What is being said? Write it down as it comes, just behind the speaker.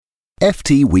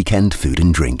FT Weekend Food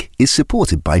and Drink is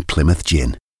supported by Plymouth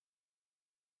Gin.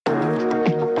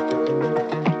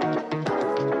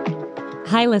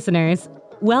 Hi, listeners.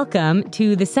 Welcome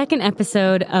to the second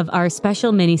episode of our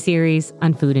special mini-series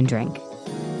on food and drink.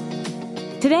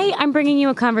 Today, I'm bringing you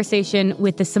a conversation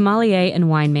with the sommelier and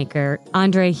winemaker,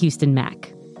 André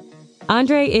Mack.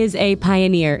 André is a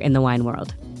pioneer in the wine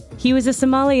world. He was a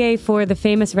sommelier for the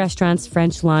famous restaurants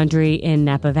French Laundry in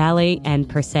Napa Valley and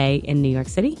Per Se in New York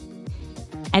City.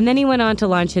 And then he went on to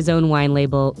launch his own wine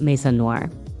label, Maison Noire.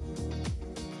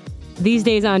 These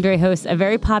days, André hosts a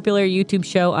very popular YouTube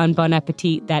show on Bon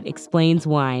Appetit that explains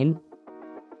wine.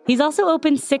 He's also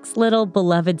opened 6 little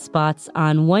beloved spots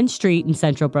on one street in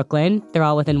central Brooklyn. They're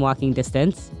all within walking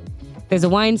distance. There's a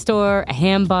wine store, a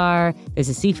ham bar, there's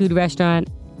a seafood restaurant.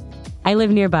 I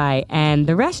live nearby, and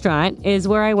the restaurant is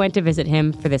where I went to visit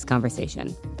him for this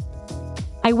conversation.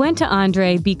 I went to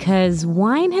André because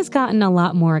wine has gotten a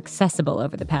lot more accessible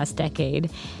over the past decade,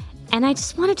 and I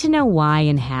just wanted to know why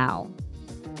and how.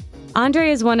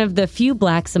 André is one of the few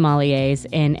Black sommeliers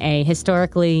in a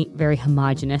historically very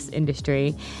homogenous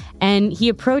industry, and he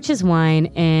approaches wine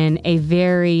in a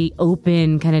very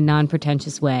open, kind of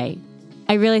non-pretentious way.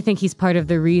 I really think he's part of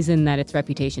the reason that its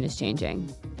reputation is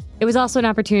changing. It was also an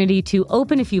opportunity to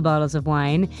open a few bottles of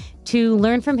wine to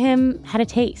learn from him how to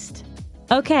taste.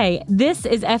 Okay, this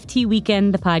is FT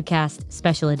Weekend, the podcast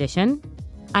special edition.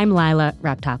 I'm Lila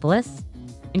Raptopoulos.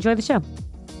 Enjoy the show.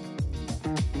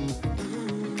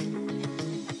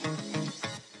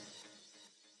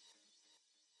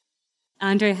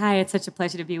 André, hi. It's such a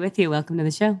pleasure to be with you. Welcome to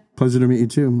the show. Pleasure to meet you,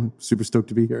 too. I'm super stoked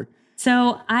to be here.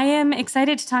 So I am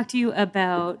excited to talk to you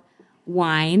about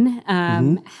wine,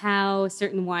 how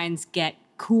certain wines get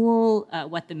cool,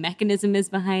 what the mechanism is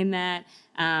behind that.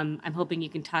 I'm hoping you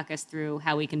can talk us through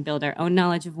how we can build our own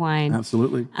knowledge of wine.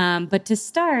 Absolutely. But to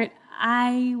start,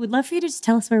 I would love for you to just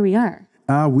tell us where we are.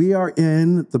 We are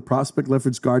in the Prospect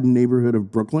Lefferts Garden neighborhood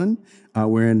of Brooklyn.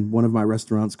 We're in one of my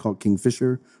restaurants called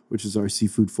Kingfisher, which is our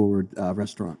seafood-forward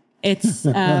restaurant. It's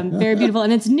very beautiful,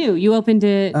 and it's new. You opened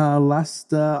it...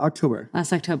 Last October.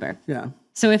 Last October. Yeah.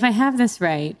 So if I have this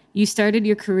right, you started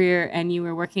your career and you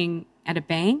were working at a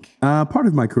bank? Part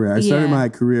of my career. I started my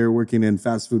career working in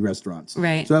fast food restaurants.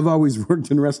 Right. So I've always worked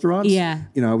in restaurants. Yeah.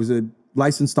 You know, I was a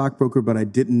licensed stockbroker, but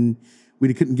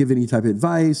we couldn't give any type of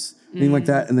advice, anything like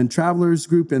that. And then Travelers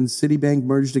Group and Citibank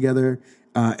merged together,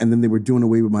 and then they were doing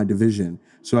away with my division.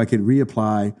 So I could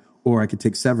reapply or I could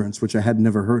take severance, which I had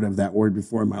never heard of that word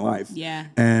before in my life. Yeah.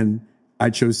 And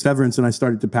I chose severance and I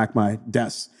started to pack my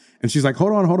desk. And she's like,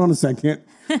 hold on a second.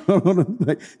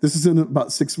 Like, this is in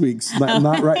about 6 weeks,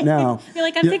 not right now. You're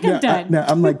like, I think I'm done.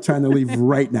 I'm like trying to leave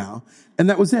right now. And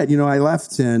that was it. You know, I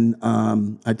left and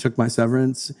I took my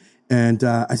severance and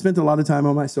I spent a lot of time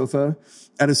on my sofa.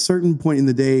 At a certain point in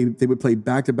the day, they would play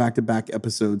back-to-back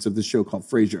episodes of the show called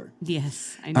Frasier.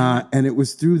 Yes, I know. And it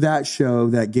was through that show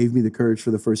that gave me the courage for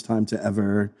the first time to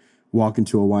ever walk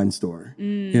into a wine store.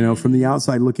 You know, from the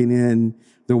outside looking in,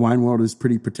 the wine world is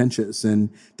pretty pretentious. And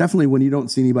definitely when you don't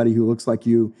see anybody who looks like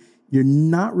you, you're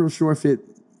not real sure if it,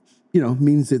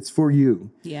 means it's for you.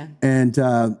 Yeah. And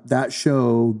that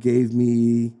show gave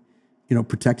me,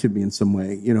 protected me in some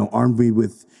way, armed me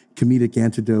with comedic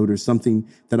antidote or something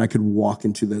that I could walk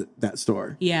into that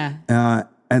store. Yeah.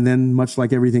 And then much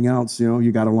like everything else,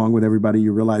 you got along with everybody.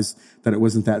 You realize that it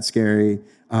wasn't that scary.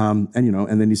 And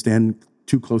then you stand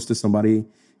too close to somebody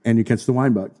and you catch the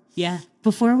wine bug. Yeah.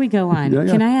 Before we go on,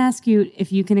 can I ask you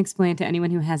if you can explain to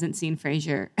anyone who hasn't seen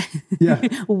Frasier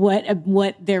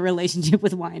what their relationship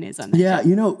with wine is on that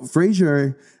show?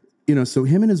 Frasier, so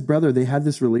him and his brother, they had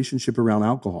this relationship around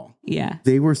alcohol. Yeah.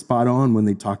 They were spot on when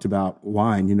they talked about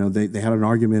wine. They had an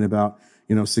argument about,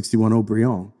 61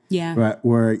 Haut-Brion. Yeah. Right,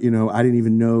 where, I didn't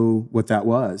even know what that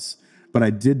was. But I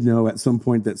did know at some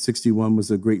point that 61 was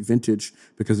a great vintage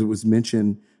because it was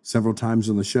mentioned several times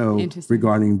on the show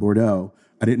regarding Bordeaux.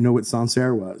 I didn't know what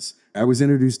Sancerre was. I was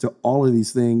introduced to all of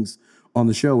these things on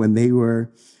the show, and they were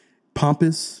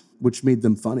pompous, which made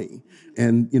them funny.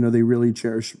 And, they really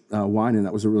cherished wine, and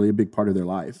that was a big part of their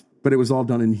life. But it was all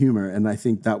done in humor, and I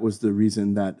think that was the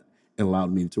reason that it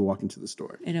allowed me to walk into the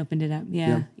store. It opened it up.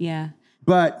 Yeah.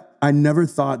 But I never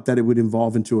thought that it would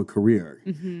evolve into a career.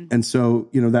 And so,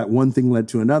 that one thing led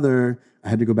to another. I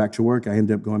had to go back to work. I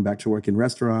ended up going back to work in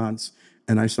restaurants,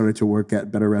 and I started to work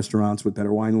at better restaurants with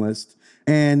better wine lists.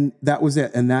 And that was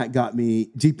it. And that got me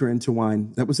deeper into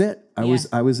wine. That was it. I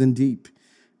was in deep.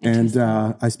 And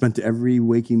I spent every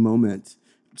waking moment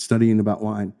studying about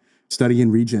wine, studying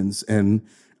regions and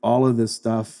all of this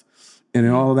stuff. And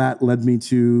all of that led me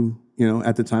to,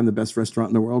 at the time, the best restaurant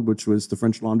in the world, which was the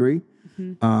French Laundry.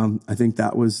 I think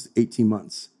that was 18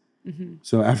 months.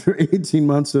 So after 18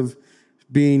 months of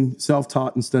being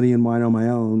self-taught and studying wine on my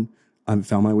own, I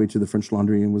found my way to the French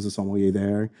Laundry and was a sommelier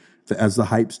there. As the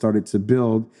hype started to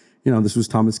build, this was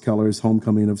Thomas Keller's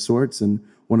homecoming of sorts and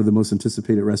one of the most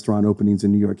anticipated restaurant openings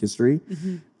in New York history.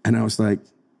 And I was like,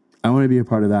 I want to be a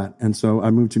part of that. And so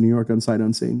I moved to New York on sight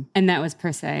unseen. And that was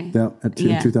Per Se. Yeah,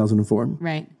 in 2004.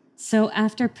 Right. So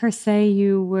after Per Se,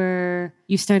 you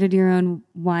started your own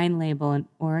wine label in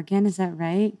Oregon. Is that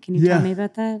right? Can you tell me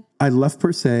about that? I left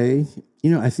Per Se,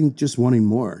 I think just wanting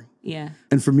more. Yeah.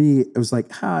 And for me, it was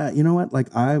like, you know what? Like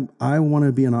I want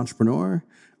to be an entrepreneur.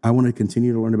 I want to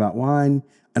continue to learn about wine,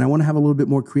 and I want to have a little bit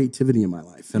more creativity in my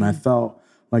life. And I felt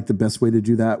like the best way to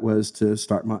do that was to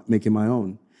start making my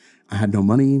own. I had no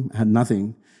money, I had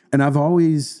nothing. And I've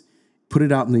always put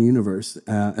it out in the universe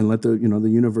and let the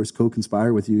universe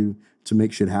co-conspire with you to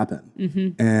make shit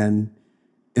happen. And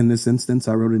in this instance,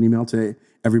 I wrote an email to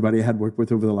everybody I had worked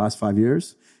with over the last 5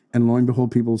 years. And lo and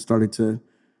behold, people started to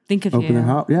think of open their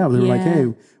house. Yeah, they were like,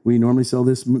 hey, we normally sell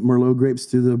this Merlot grapes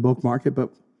to the bulk market, but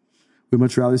we'd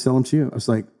much rather sell them to you. I was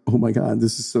like, oh my God,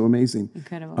 this is so amazing.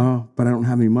 Incredible. Oh, but I don't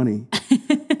have any money.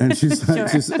 And she's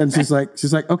like,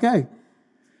 she's like, okay.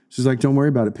 She's like, don't worry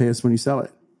about it. Pay us when you sell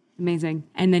it. Amazing.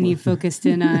 And then you focused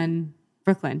in on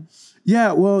Brooklyn.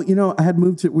 Yeah, well, I had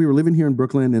we were living here in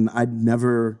Brooklyn and I'd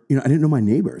never, I didn't know my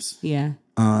neighbors. Yeah.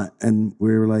 And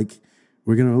we were like,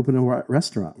 we're going to open a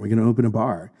restaurant. We're going to open a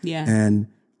bar. Yeah. And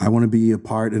I want to be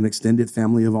an extended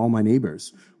family of all my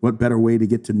neighbors. What better way to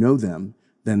get to know them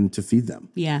than to feed them?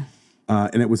 Yeah.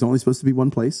 And it was only supposed to be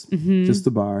one place, just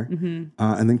the bar.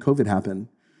 And then COVID happened.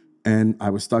 And I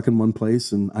was stuck in one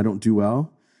place and I don't do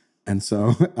well. And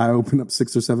so I opened up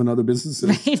 6 or 7 other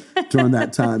businesses during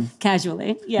that time.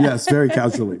 Casually. Yeah. Yes, very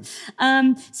casually.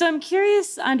 So I'm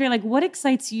curious, Andre, what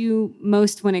excites you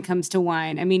most when it comes to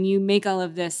wine? I mean, you make all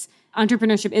of this.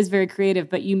 Entrepreneurship is very creative,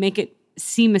 but you make it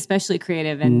seem especially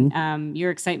creative. And your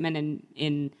excitement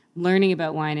in learning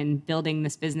about wine and building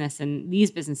this business and these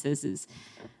businesses is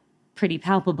pretty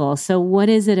palpable. So what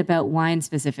is it about wine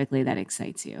specifically that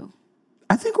excites you?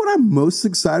 I think what I'm most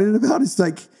excited about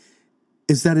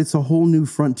is that it's a whole new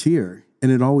frontier,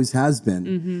 and it always has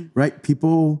been, right?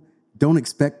 People don't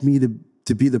expect me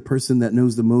to be the person that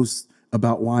knows the most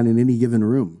about wine in any given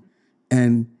room.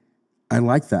 And I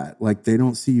like that. Like, they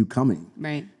don't see you coming.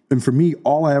 Right. And for me,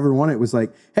 all I ever wanted was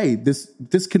like, hey,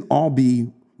 this can all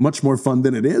be much more fun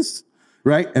than it is,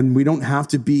 right? And we don't have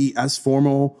to be as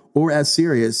formal or as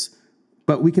serious,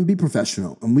 but we can be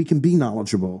professional and we can be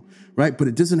knowledgeable, right? But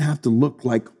it doesn't have to look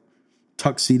like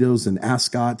tuxedos and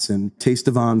ascots and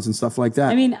taste-of-ons and stuff like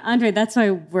that. I mean, Andre, that's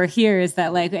why we're here, is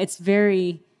that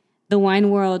the wine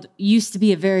world used to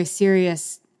be a very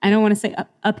serious, I don't want to say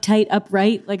uptight,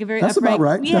 upright, like a very that's upright. About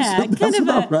right. Yeah, that's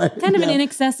about right. Kind of an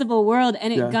inaccessible world.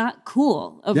 And it got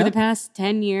cool over the past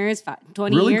 10 years,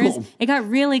 20 really years. Cool. It got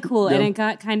really cool and it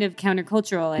got kind of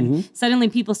countercultural. And suddenly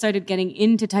people started getting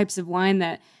into types of wine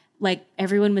that, like,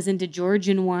 everyone was into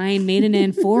Georgian wine made in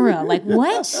amphora. Like,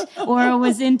 what? Or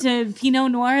was into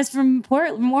Pinot Noirs from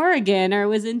Oregon, or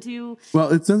was into...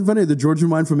 Well, it's funny, the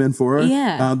Georgian wine from amphora,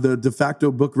 yeah. The de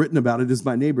facto book written about it is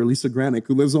my neighbor, Lisa Granick,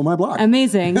 who lives on my block.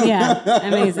 Amazing, yeah,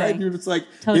 amazing. Right? You're just like,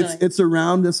 totally. It's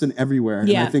around us and everywhere.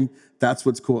 Yeah. And I think that's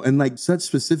what's cool. And like such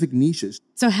specific niches.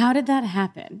 So how did that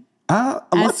happen?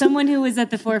 As someone who was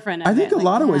at the forefront of it. I think a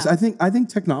lot of ways. I think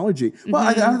technology. Well,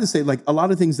 I have to say, like, a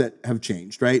lot of things that have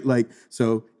changed, right? Like,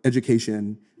 so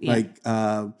education,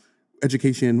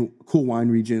 education, cool wine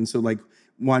regions. So like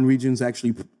wine regions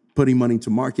actually putting money to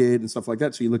market and stuff like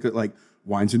that. So you look at like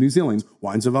Wines of New Zealand,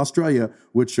 Wines of Australia,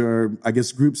 which are, I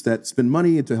guess, groups that spend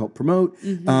money to help promote.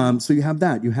 So you have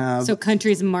that. You have... So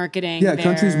countries marketing. Yeah,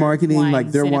 countries marketing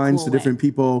like their wines to different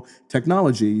people.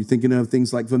 Technology. You're thinking of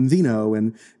things like Vimvino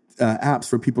and apps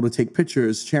for people to take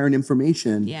pictures, sharing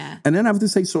information. Yeah. And then I have to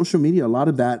say social media. A lot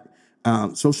of that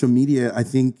social media, I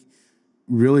think,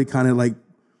 really kind of like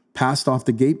passed off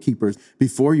the gatekeepers.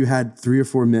 Before, you had 3 or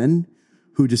 4 men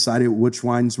who decided which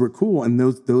wines were cool, and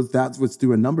that was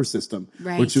through a number system,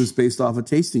 which was based off of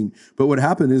tasting. But what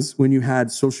happened is when you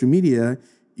had social media,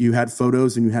 you had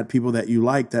photos and you had people that you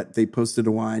liked that they posted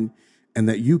a wine, and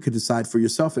that you could decide for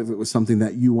yourself if it was something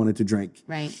that you wanted to drink.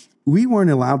 Right. We weren't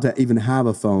allowed to even have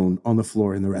a phone on the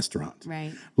floor in the restaurant,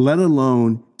 right? Let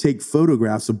alone take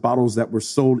photographs of bottles that were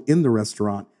sold in the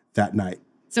restaurant that night.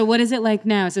 So what is it like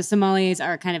now? So sommeliers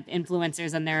are kind of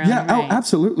influencers on their own. Yeah, right? Oh,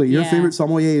 absolutely. Your favorite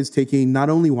sommelier is taking not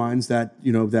only wines that,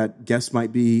 that guests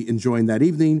might be enjoying that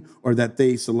evening or that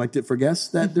they selected for guests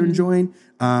that they're enjoying.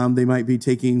 They might be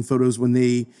taking photos when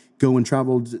they go and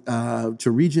travel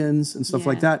to regions and stuff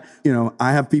like that.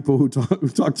 I have people who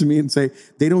talk to me and say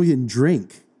they don't even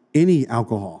drink any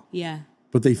alcohol. Yeah.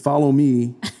 But they follow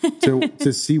me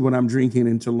to see what I'm drinking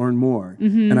and to learn more.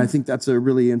 And I think that's a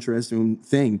really interesting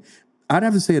thing. I'd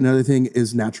have to say another thing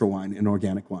is natural wine and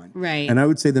organic wine. Right. And I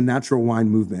would say the natural wine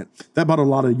movement, that brought a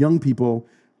lot of young people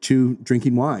to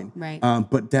drinking wine. Right.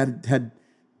 But that had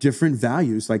different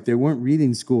values. Like they weren't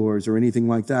reading scores or anything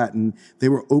like that. And they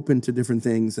were open to different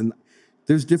things. And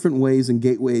there's different ways and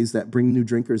gateways that bring new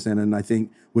drinkers in. And I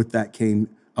think with that came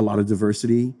a lot of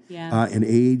diversity in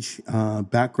age,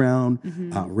 background,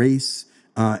 race,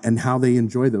 and how they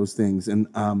enjoy those things. And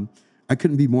I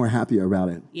couldn't be more happy about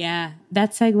it. Yeah.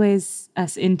 That segues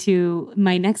us into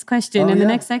my next question in the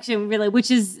next section, really, which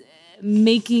is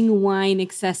making wine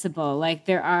accessible. Like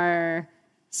there are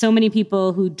so many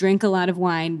people who drink a lot of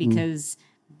wine because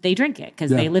they drink it,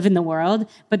 because they live in the world,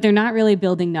 but they're not really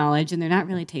building knowledge and they're not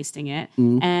really tasting it.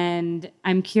 And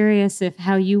I'm curious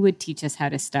how you would teach us how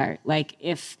to start. Like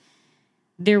if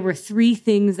there were 3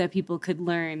 things that people could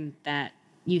learn that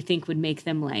you think would make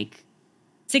them like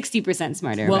 60%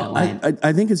 smarter about wine.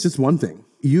 I think it's just one thing.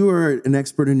 You are an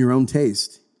expert in your own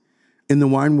taste. In the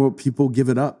wine world, people give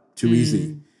it up too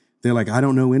easy. They're like, I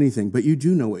don't know anything, but you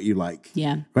do know what you like.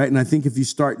 Yeah. Right. And I think if you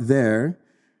start there,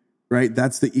 right,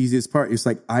 that's the easiest part. It's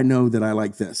like, I know that I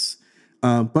like this.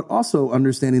 But also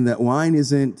understanding that wine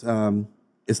isn't,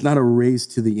 it's not a race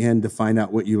to the end to find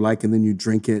out what you like and then you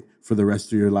drink it for the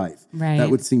rest of your life. Right. That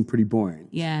would seem pretty boring.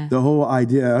 Yeah. The whole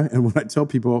idea, and when I tell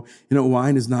people,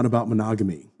 wine is not about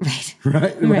monogamy. Right.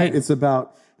 Right. It's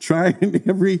about trying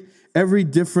every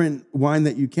different wine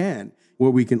that you can.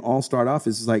 Where we can all start off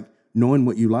is like knowing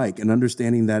what you like and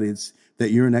understanding that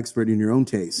that you're an expert in your own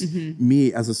taste.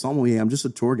 Me, as a sommelier, I'm just a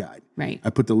tour guide. Right. I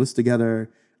put the list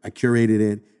together, I curated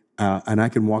it, and I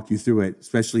can walk you through it,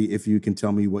 especially if you can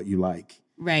tell me what you like.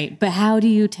 Right. But how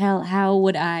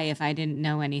would I, if I didn't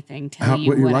know anything, tell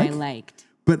you what I liked?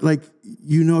 But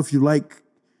if you like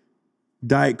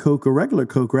Diet Coke or regular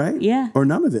Coke, right? Yeah. Or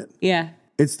none of it. Yeah.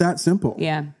 It's that simple.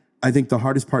 Yeah. I think the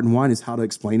hardest part in wine is how to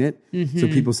explain it. So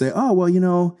people say, oh,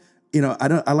 well,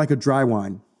 I like a dry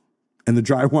wine. And the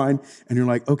dry wine, and you're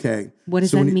like, okay. What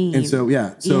does that mean? And so,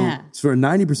 for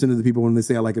 90% of the people, when they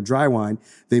say I like a dry wine,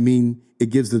 they mean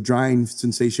it gives the drying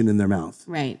sensation in their mouth.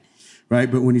 Right. Right.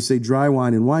 But when you say dry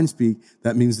wine in wine speak,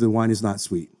 that means the wine is not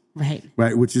sweet. Right.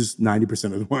 Right. Which is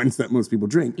 90% of the wines that most people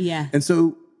drink. Yeah. And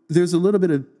so there's a little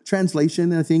bit of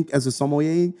translation, I think, as a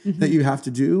sommelier that you have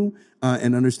to do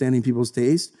in understanding people's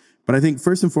taste. But I think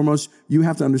first and foremost, you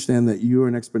have to understand that you are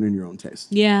an expert in your own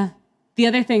taste. Yeah. The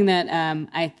other thing that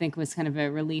I think was kind of a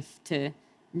relief to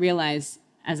realize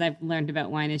as I've learned about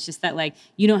wine is just that, like,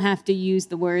 you don't have to use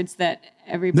the words that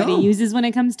everybody uses when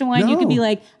it comes to wine. You can be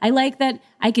like, I like that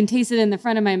I can taste it in the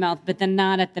front of my mouth, but then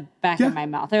not at the back of my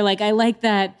mouth. Or like, I like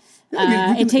that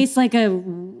it tastes like a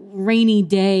rainy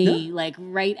day, like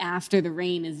right after the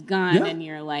rain is gone and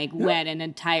you're like wet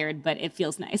and tired, but it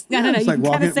feels nice. I don't know. It's You like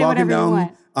can kind of say whatever you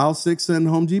want. Aisle 6 in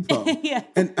Home Depot.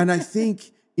 And I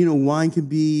think, wine can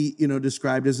be,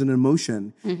 described as an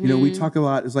emotion. We talk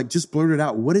about, it's like, just blurt it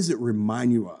out. What does it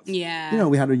remind you of? Yeah.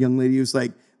 We had a young lady who's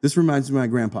like, this reminds me of my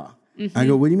grandpa. I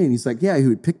go, what do you mean? He's like, yeah, he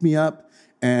would pick me up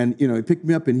and, he'd pick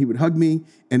me up and he would hug me.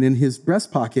 And in his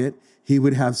breast pocket, he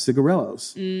would have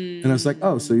cigarillos. And I was like,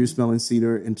 oh, so you're smelling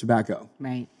cedar and tobacco.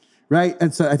 Right. Right.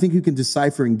 And so I think you can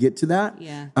decipher and get to that.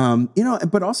 Yeah.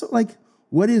 But also like,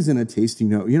 what is in a tasting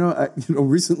note?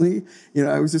 Recently,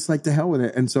 I was just like, to hell with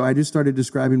it. And so I just started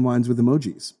describing wines with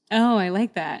emojis. Oh, I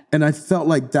like that. And I felt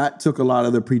like that took a lot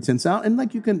of the pretense out. And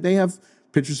like they have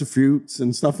pictures of fruits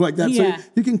and stuff like that. Yeah. So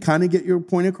you can kind of get your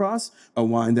point across. A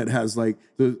wine that has like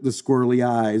the squirrely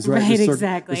eyes, right? Right,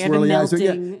 exactly. The swirly eyes.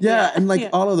 Yeah. And like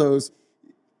all of those,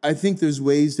 I think there's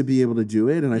ways to be able to do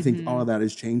it. And I think all of that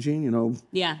is changing,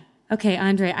 Yeah. Okay,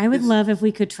 Andre, I would love if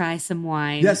we could try some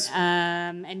wine. Yes.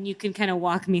 And you can kind of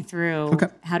walk me through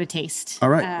how to taste. All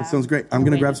right, that sounds great. I'm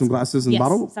going to grab some glasses and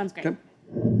bottle. Sounds great. Okay.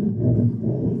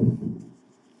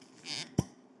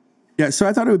 Yeah, so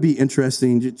I thought it would be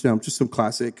interesting, just some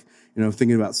classic,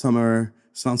 thinking about summer,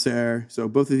 Sancerre. So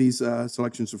both of these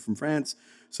selections are from France,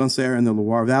 Sancerre and the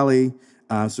Loire Valley.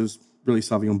 So it's really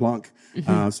Sauvignon Blanc.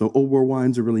 So old world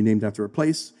wines are really named after a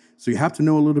place. So you have to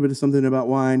know a little bit of something about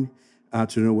wine.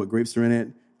 To know what grapes are in it.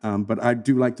 But I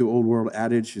do like the old world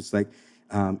adage. It's like,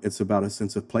 it's about a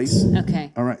sense of place.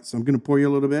 Okay. All right. So I'm going to pour you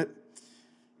a little bit.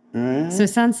 All right. So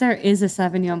Sancerre is a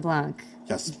Sauvignon Blanc.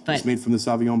 Yes. It's made from the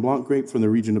Sauvignon Blanc grape from the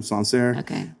region of Sancerre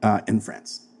in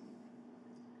France.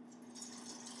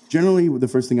 Generally, the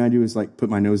first thing I do is like put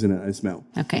my nose in it and I smell.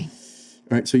 Okay.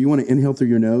 All right. So you want to inhale through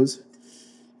your nose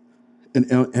and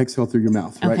exhale through your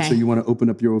mouth, right? So you want to open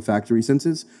up your olfactory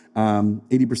senses.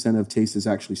 80% of taste is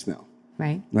actually smell.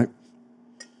 Right.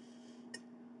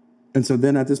 And so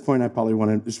then at this point, I probably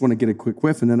just want to get a quick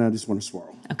whiff, and then I just want to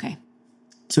swirl. Okay.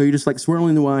 So you're just like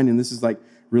swirling the wine, and this is like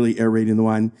really aerating the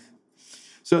wine.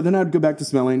 So then I'd go back to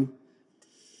smelling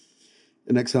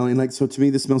and exhaling. Like, so to me,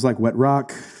 this smells like wet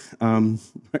rock.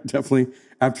 Definitely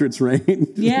after it's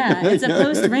rained. Yeah, it's a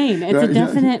post-rain. It's a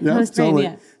definite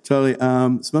post-rain. Totally.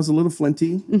 Smells a little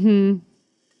flinty. Mm-hmm.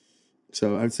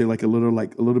 So I'd say like a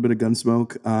little bit of gun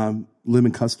smoke.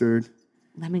 Lemon custard.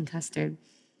 Lemon custard.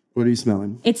 What are you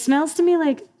smelling? It smells to me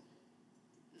like,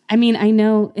 I mean, I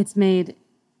know it's made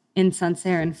in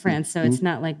Sancerre in France, so it's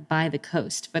not like by the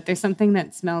coast, but there's something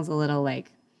that smells a little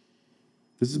like.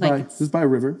 This is by a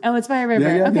river. Oh, it's by a river.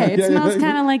 It smells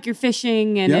kind of like you're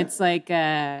fishing, and it's like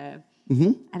I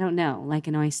don't know, like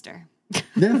an oyster.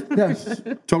 yeah,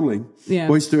 totally. Yeah,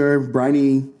 oyster,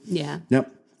 briny. Yeah.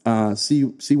 Yep.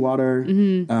 Sea water,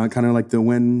 kind of like the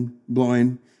wind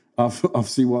blowing off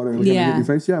seawater. Like hit your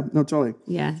face. Yeah, no, totally.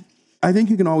 Yeah. I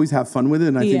think you can always have fun with it,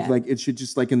 and I think like it should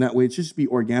just like in that way, it should just be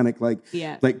organic. Like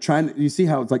you see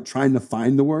how it's like trying to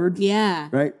find the word. Yeah.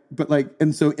 Right. But like,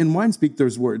 and so in wine speak,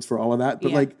 there's words for all of that.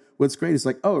 But like, what's great is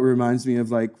like, oh, it reminds me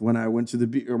of like when I went to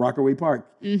the Rockaway Park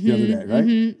the other day. Right.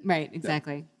 Mm-hmm. Right.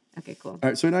 Exactly. Yeah. Okay. Cool. All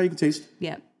right. So now you can taste.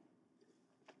 Yeah.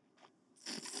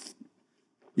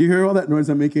 You hear all that noise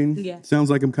I'm making? Yeah. Sounds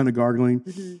like I'm kind of gargling.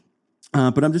 Mm-hmm.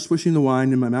 But I'm just swishing the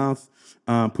wine in my mouth,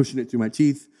 pushing it through my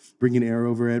teeth, bringing air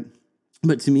over it.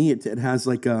 But to me, it has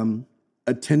like a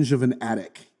tinge of an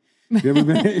attic. You ever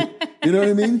been? You know what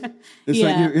I mean? It's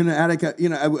like you're in an attic.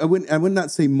 I would not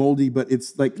say moldy, but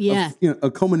it's like a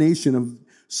culmination of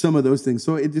some of those things.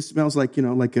 So it just smells like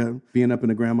like being up in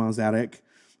a grandma's attic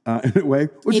in a way,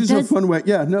 which is a fun way.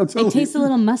 Yeah, no, totally. It tastes a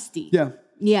little musty.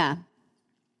 Yeah.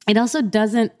 It also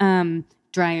doesn't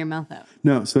dry your mouth out.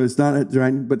 No, so it's not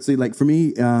drying. But see, like for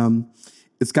me,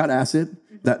 it's got acid.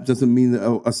 That doesn't mean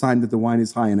a sign that the wine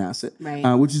is high in acid,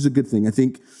 right? Which is a good thing. I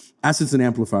think acid's an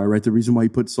amplifier, right? The reason why you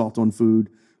put salt on food,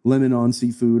 lemon on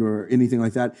seafood, or anything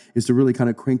like that is to really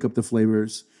kind of crank up the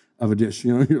flavors of a dish.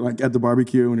 You're like at the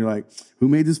barbecue and you're like, who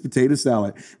made this potato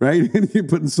salad, right? And you're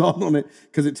putting salt on it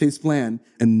because it tastes bland.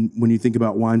 And when you think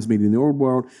about wines made in the old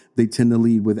world, they tend to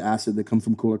lead with acid that come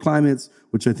from cooler climates,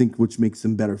 which makes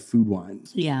them better food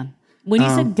wines. Yeah. When you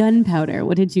said gunpowder,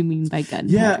 what did you mean by gunpowder?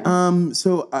 Yeah,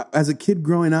 so as a kid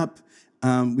growing up,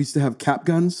 we used to have cap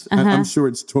guns. I'm sure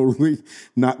it's totally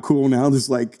not cool now. There's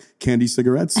like candy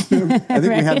cigarettes. I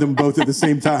think we had them both at the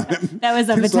same time. That was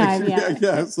of the time,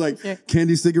 Yeah, it's like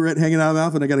candy cigarette hanging out of my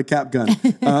mouth and I got a cap gun.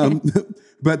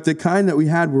 But the kind that we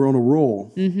had were on a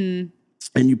roll. Mm-hmm.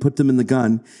 And you put them in the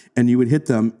gun and you would hit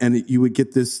them and you would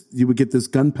get this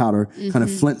gunpowder kind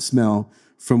of flint smell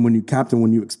from when you cap them,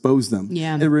 when you expose them.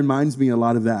 Yeah. It reminds me a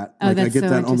lot of that. Oh, I get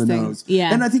that on the nose.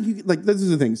 Yeah. And I think those are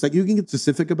the things. Like you can get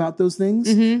specific about those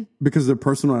things because they're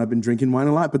personal. I've been drinking wine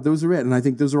a lot, but those are it. And I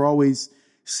think those are always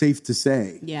safe to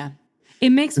say. Yeah.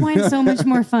 It makes wine so much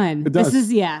more fun. It does.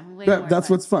 This is, that's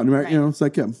what's fun, right? It's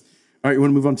like, All right, you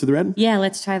want to move on to the red? Yeah,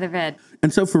 let's try the red.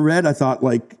 And so for red, I thought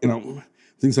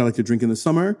things I like to drink in the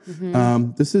summer.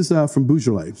 This is from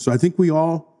Beaujolais. So I think we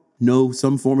all know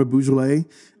some form of Beaujolais.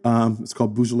 It's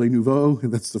called Beaujolais Nouveau.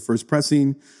 That's the first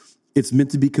pressing. It's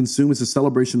meant to be consumed. It's a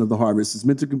celebration of the harvest. It's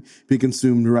meant to be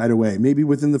consumed right away. Maybe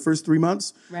within the first 3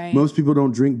 months. Right. Most people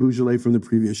don't drink Beaujolais from the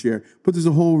previous year. But there's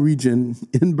a whole region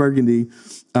in Burgundy,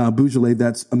 Beaujolais,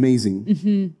 that's amazing.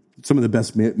 Mm-hmm. Some of the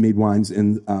best made wines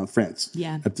in France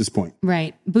at this point.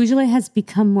 Right. Beaujolais has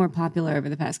become more popular over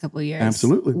the past couple of years.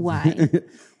 Absolutely. Why?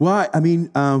 Why? I mean,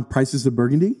 prices of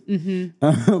Burgundy.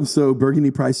 Mm-hmm. So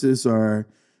Burgundy prices are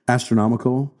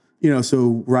astronomical.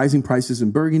 So rising prices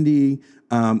in Burgundy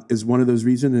is one of those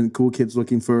reasons, and cool kids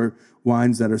looking for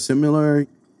wines that are similar.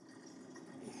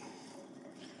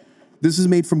 This is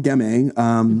made from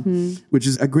Gamay, which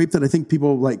is a grape that I think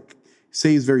people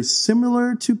say is very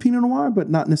similar to Pinot Noir, but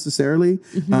not necessarily.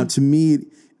 To me,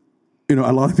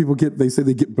 a lot of people they say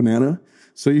they get banana.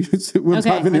 So let's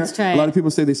try a lot of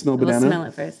people say they smell banana. We'll smell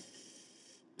it first.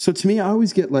 So to me, I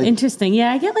always get interesting.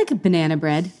 Yeah, I get a banana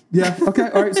bread. Yeah. Okay.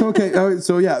 All right.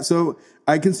 So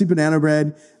I can see banana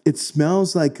bread. It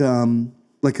smells like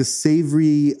a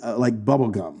savory bubble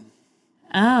gum.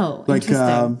 Oh,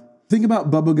 interesting. Think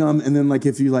about bubble gum, and then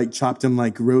if you chopped in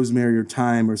rosemary or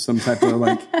thyme or some type of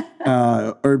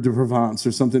herb de Provence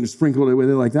or something, or sprinkled it with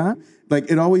it like that.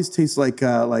 It always tastes like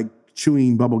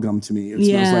chewing bubble gum to me. It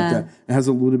smells like that. It has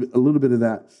a little bit of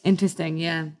that. Interesting.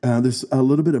 Yeah. There's a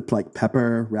little bit of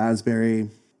pepper, raspberry.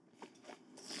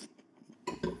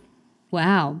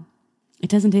 Wow. It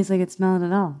doesn't taste like it smelled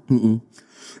at all. Mm-mm.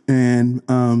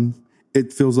 And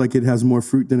it feels like it has more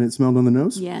fruit than it smelled on the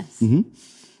nose. Yes. Mm-hmm.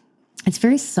 It's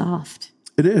very soft.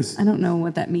 It is. I don't know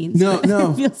what that means. No.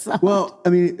 It feels soft. Well, I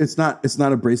mean, it's not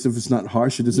abrasive. It's not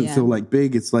harsh. It doesn't feel like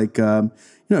big. It's like,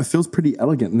 it feels pretty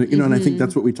elegant. And, and I think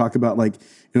that's what we talk about. Like,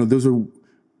 those are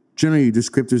generally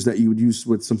descriptors that you would use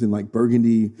with something like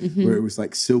burgundy, where it was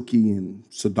like silky and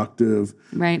seductive.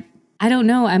 Right. I don't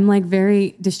know. I'm like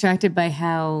very distracted by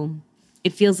how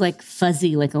it feels like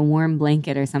fuzzy, like a warm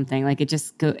blanket or something. Like it's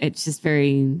just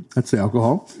very... That's the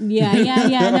alcohol. Yeah.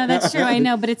 No, that's true. I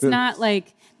know. But it's not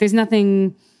like, there's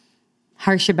nothing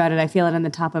harsh about it. I feel it on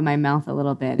the top of my mouth a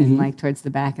little bit and like towards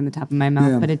the back and the top of my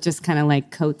mouth, but it just kind of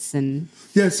like coats and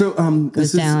so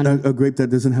this down. is a grape that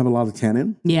doesn't have a lot of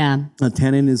tannin. Yeah.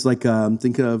 Tannin is like,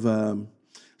 think of...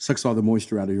 sucks all the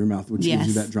moisture out of your mouth, which gives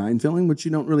you that drying feeling, which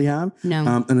you don't really have.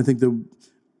 No. And I think the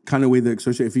kind of way they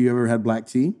associate, if you ever had black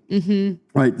tea,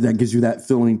 right, that gives you that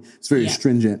feeling. It's very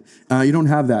astringent. You don't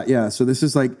have that, So this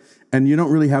is like, and you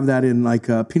don't really have that in like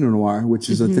Pinot Noir,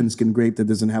 which is a thin-skinned grape that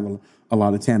doesn't have a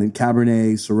lot of tannin.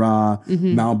 Cabernet, Syrah,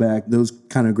 Malbec, those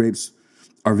kind of grapes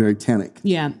are very tannic.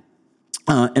 Yeah.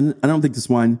 And I don't think this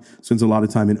wine spends a lot of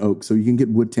time in oak, so you can get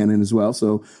wood tannin as well.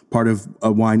 So part of a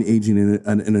wine aging in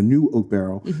a new oak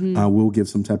barrel will give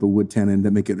some type of wood tannin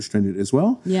that make it astringent as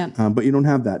well. Yeah. But you don't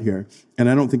have that here, and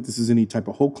I don't think this is any type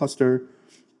of whole cluster.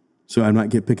 So I'm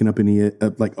not picking up any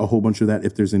like a whole bunch of that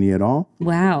if there's any at all.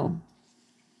 Wow.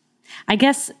 I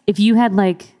guess if you had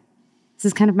this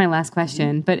is kind of my last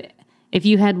question, but if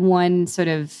you had one sort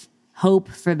of hope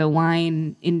for the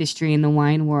wine industry and the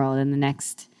wine world in the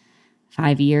next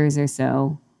 5 years or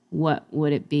so, what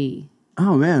would it be?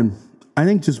 Oh, man. I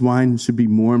think just wine should be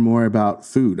more and more about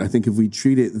food. I think if we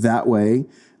treat it that way,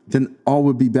 then all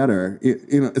would be better.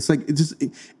 It's like,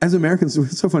 as Americans,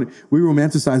 it's so funny. We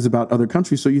romanticize about other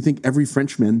countries. So you think every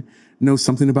Frenchman knows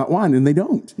something about wine, and they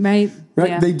don't. Right.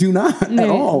 Yeah. They do not at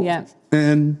all. Yeah.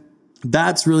 And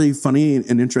that's really funny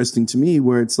and interesting to me,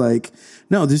 where it's like,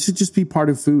 no, this should just be part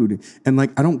of food. And like,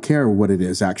 I don't care what it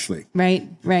is, actually. Right.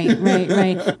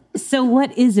 So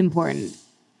what is important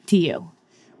to you?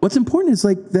 What's important is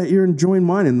like that you're enjoying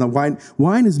wine, and the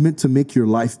wine is meant to make your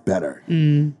life better,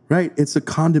 right? It's a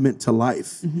condiment to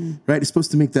life, right? It's supposed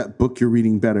to make that book you're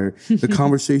reading better, the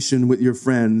conversation with your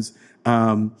friends,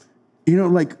 like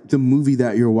the movie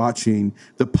that you're watching,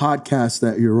 the podcast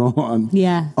that you're on,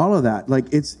 all of that. Like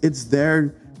it's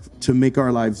there to make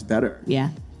our lives better.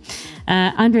 Yeah.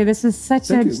 André, this was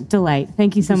such a delight.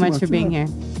 Thank you so much for being here.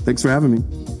 Thanks for having me.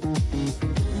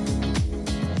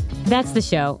 That's the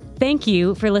show. Thank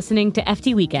you for listening to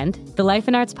FT Weekend, the Life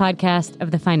and Arts podcast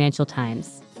of the Financial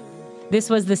Times. This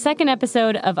was the second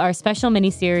episode of our special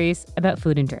mini-series about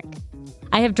food and drink.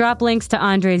 I have dropped links to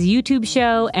Andre's YouTube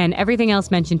show and everything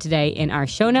else mentioned today in our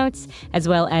show notes, as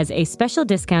well as a special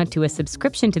discount to a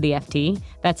subscription to the FT.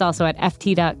 That's also at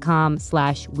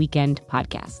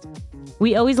ft.com/weekendpodcast.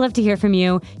 We always love to hear from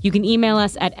you. You can email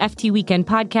us at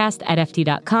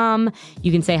ftweekendpodcast@ft.com.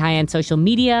 You can say hi on social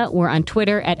media. We're on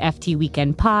Twitter at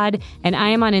ftweekendpod, and I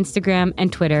am on Instagram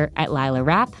and Twitter at Lila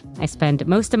Rapp. I spend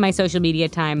most of my social media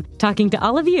time talking to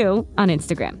all of you on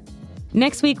Instagram.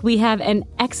 Next week, we have an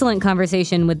excellent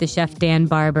conversation with the chef Dan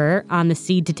Barber on the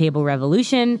Seed to Table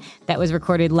Revolution that was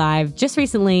recorded live just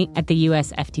recently at the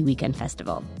US FT Weekend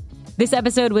Festival. This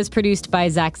episode was produced by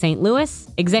Zach St. Louis,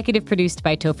 executive produced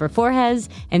by Topher Forhez,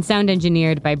 and sound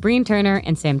engineered by Breen Turner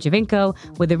and Sam Javinko,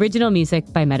 with original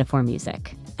music by Metaphor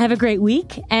Music. Have a great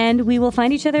week, and we will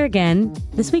find each other again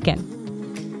this weekend.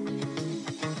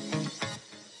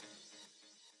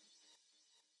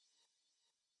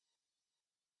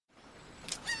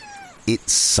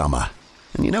 It's summer,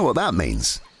 and you know what that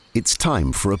means. It's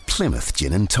time for a Plymouth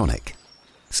Gin and Tonic.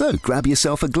 So grab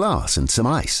yourself a glass and some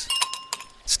ice.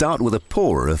 Start with a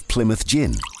pour of Plymouth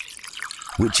Gin,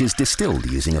 which is distilled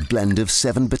using a blend of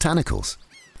 7 botanicals.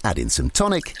 Add in some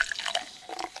tonic,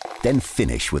 then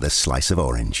finish with a slice of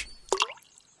orange.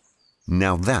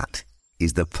 Now that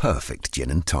is the perfect gin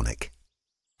and tonic.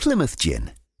 Plymouth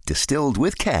Gin, distilled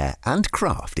with care and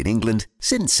craft in England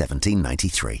since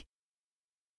 1793.